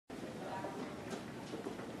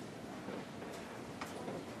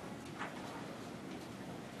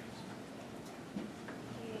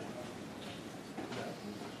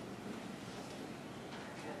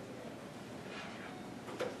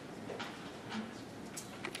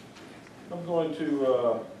I'm going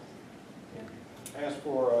to ask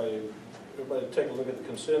for everybody to take a look at the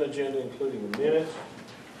consent agenda, including the minutes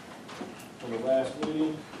from the last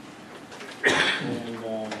meeting.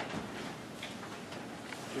 And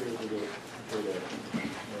here we go.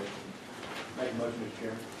 Make a motion, Mr.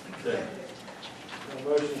 Chairman. Okay. A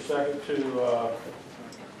motion second to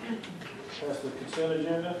pass the consent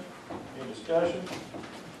agenda. Any discussion?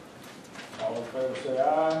 All in favor say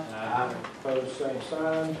aye. Aye. Opposed, same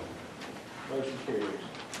sign. Motion carries.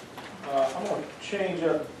 I'm going to change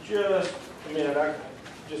up just a minute,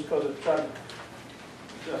 just because I've tried to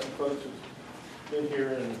got some folks who've been here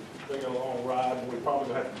and they got a long ride, and we're probably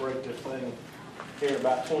going to have to break this thing here in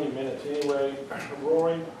about 20 minutes anyway.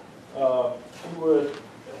 Rory, can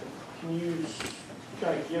you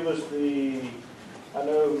kind of give us I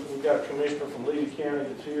know we've got a commissioner from Levy County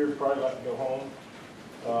that's here, probably like to go home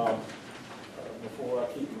before I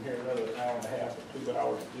keep him here another hour and a half or 2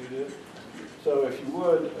 hours to do this. So if you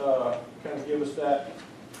would, kind of give us that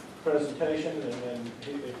presentation, and then if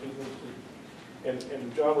he needs to,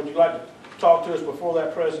 and John, would you like to talk to us before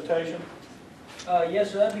that presentation?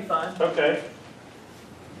 Yes, sir, that'd be fine. Okay.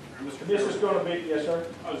 Mr. This is going to be, yes, sir?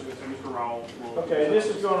 I was going to say, Mr. Rawls will... Okay, this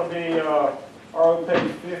is going to be RO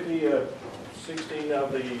page 50, 16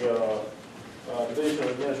 of the Division of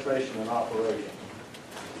Administration and Operations.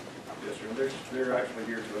 Yes, sir. They're actually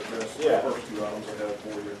here to address the Yeah. first 2 items I have for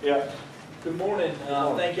you. Yeah. Good morning.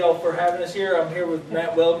 morning. Thank y'all for having us here. I'm here with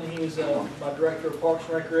Matt Weldon. He is my Director of Parks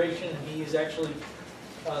and Recreation, and he is actually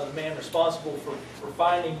the man responsible for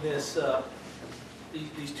finding this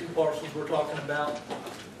these 2 parcels we're talking about.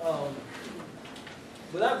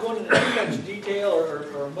 Without going into too much detail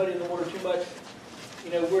or muddying the water too much,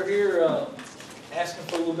 we're here asking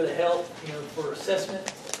for a little bit of help, for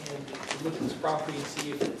assessment and to look at this property and see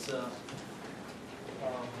if it's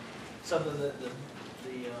something that the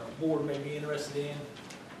board may be interested in.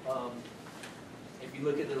 If you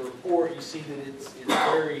look at the report, you see that it's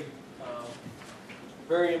very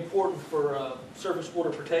very important for surface water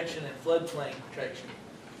protection and floodplain protection.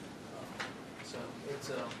 So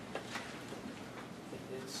it's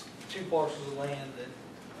 2 parcels of land that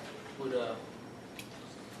would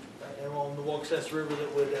and on the Watershed River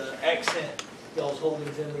that would accent y'all's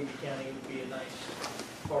holdings in Levy County. It would be a nice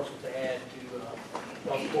parcel to add to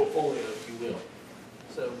y'all's portfolio, if you will.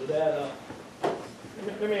 So with that,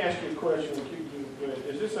 Let me ask you a question.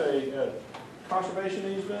 Is this a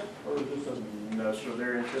conservation easement, or is this a... No, sir.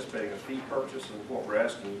 They're anticipating a fee purchase, and what we're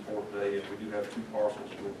asking you for today, if we do have 2 parcels,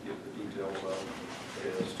 we'll get the details of,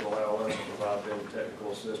 is to allow us to provide them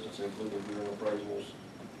technical assistance, including doing appraisals,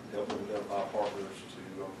 help them identify partners to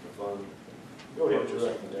fund. Go ahead with your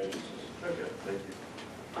recommendations. Okay, thank you.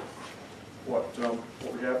 What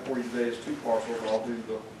we have for you today is 2 parcels. I'll do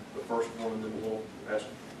the first one, and then we'll ask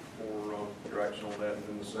for your action on that, and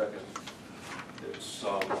then the second. It's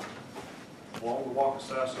along the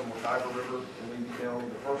Watershed and Watershed River in Levy County.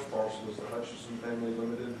 The first parcel is the Hutchison Family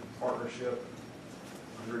Limited Partnership,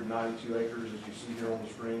 192 acres, as you see here on the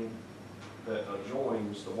screen, that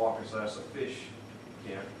adjoins the Watershed Fish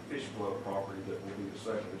Club property that will be the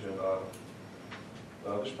second agenda item.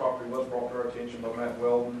 This property was brought to our attention by Matt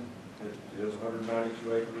Weldon. It is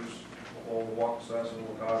 192 acres along the Watershed and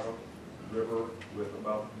Watershed River with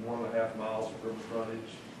about 1.5 miles of river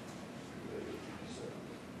frontage.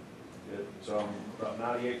 It's about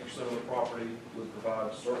 98% of the property would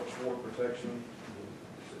provide surface water protection,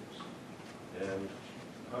 and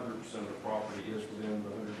 100% of the property is within the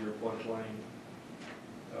 100-year floodplain.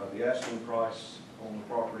 The asking price on the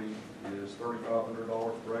property is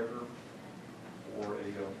 $3,500 per acre for a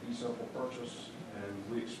fee simple purchase, and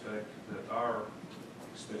we expect that our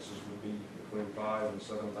expenses would be between $5,000 and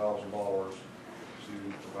 $7,000 to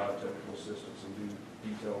provide technical assistance and do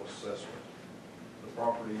detailed assessment. The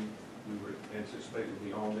property we would anticipate would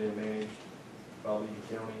be owned and managed by Levy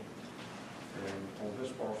County. And on this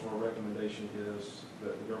parcel, our recommendation is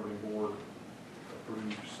that the governing board approve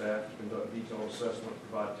staff to conduct detailed assessment,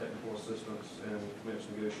 provide technical assistance, and commence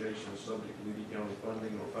negotiations subject to Levy County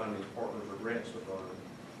funding or finding partners or grants to fund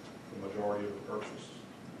the majority of the purchase.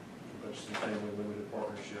 Hutchison Family Limited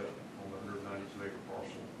Partnership on the 192-acre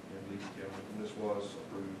parcel in Levy County. And this was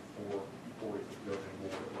approved for the governing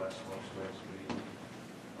board at last month's meeting.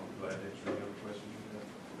 I'll be glad to answer any other questions you have.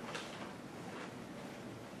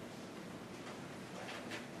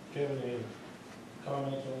 Kevin, any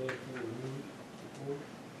comments on this before we move forward?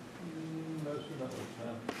 No, sir, not this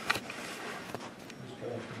time. This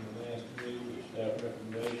comes from the last meeting with staff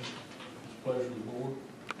recommendation. It's a pleasure of the board.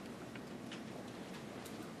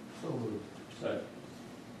 So moved. Second.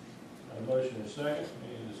 A motion and second.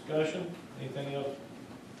 Any discussion? Anything else?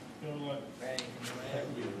 Feel like Randy, Thank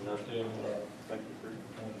man. you. Thank you for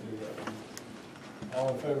All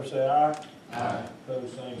in favor, say aye. Aye.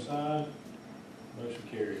 Pose same sign. Motion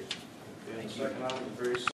carries. And the second item is very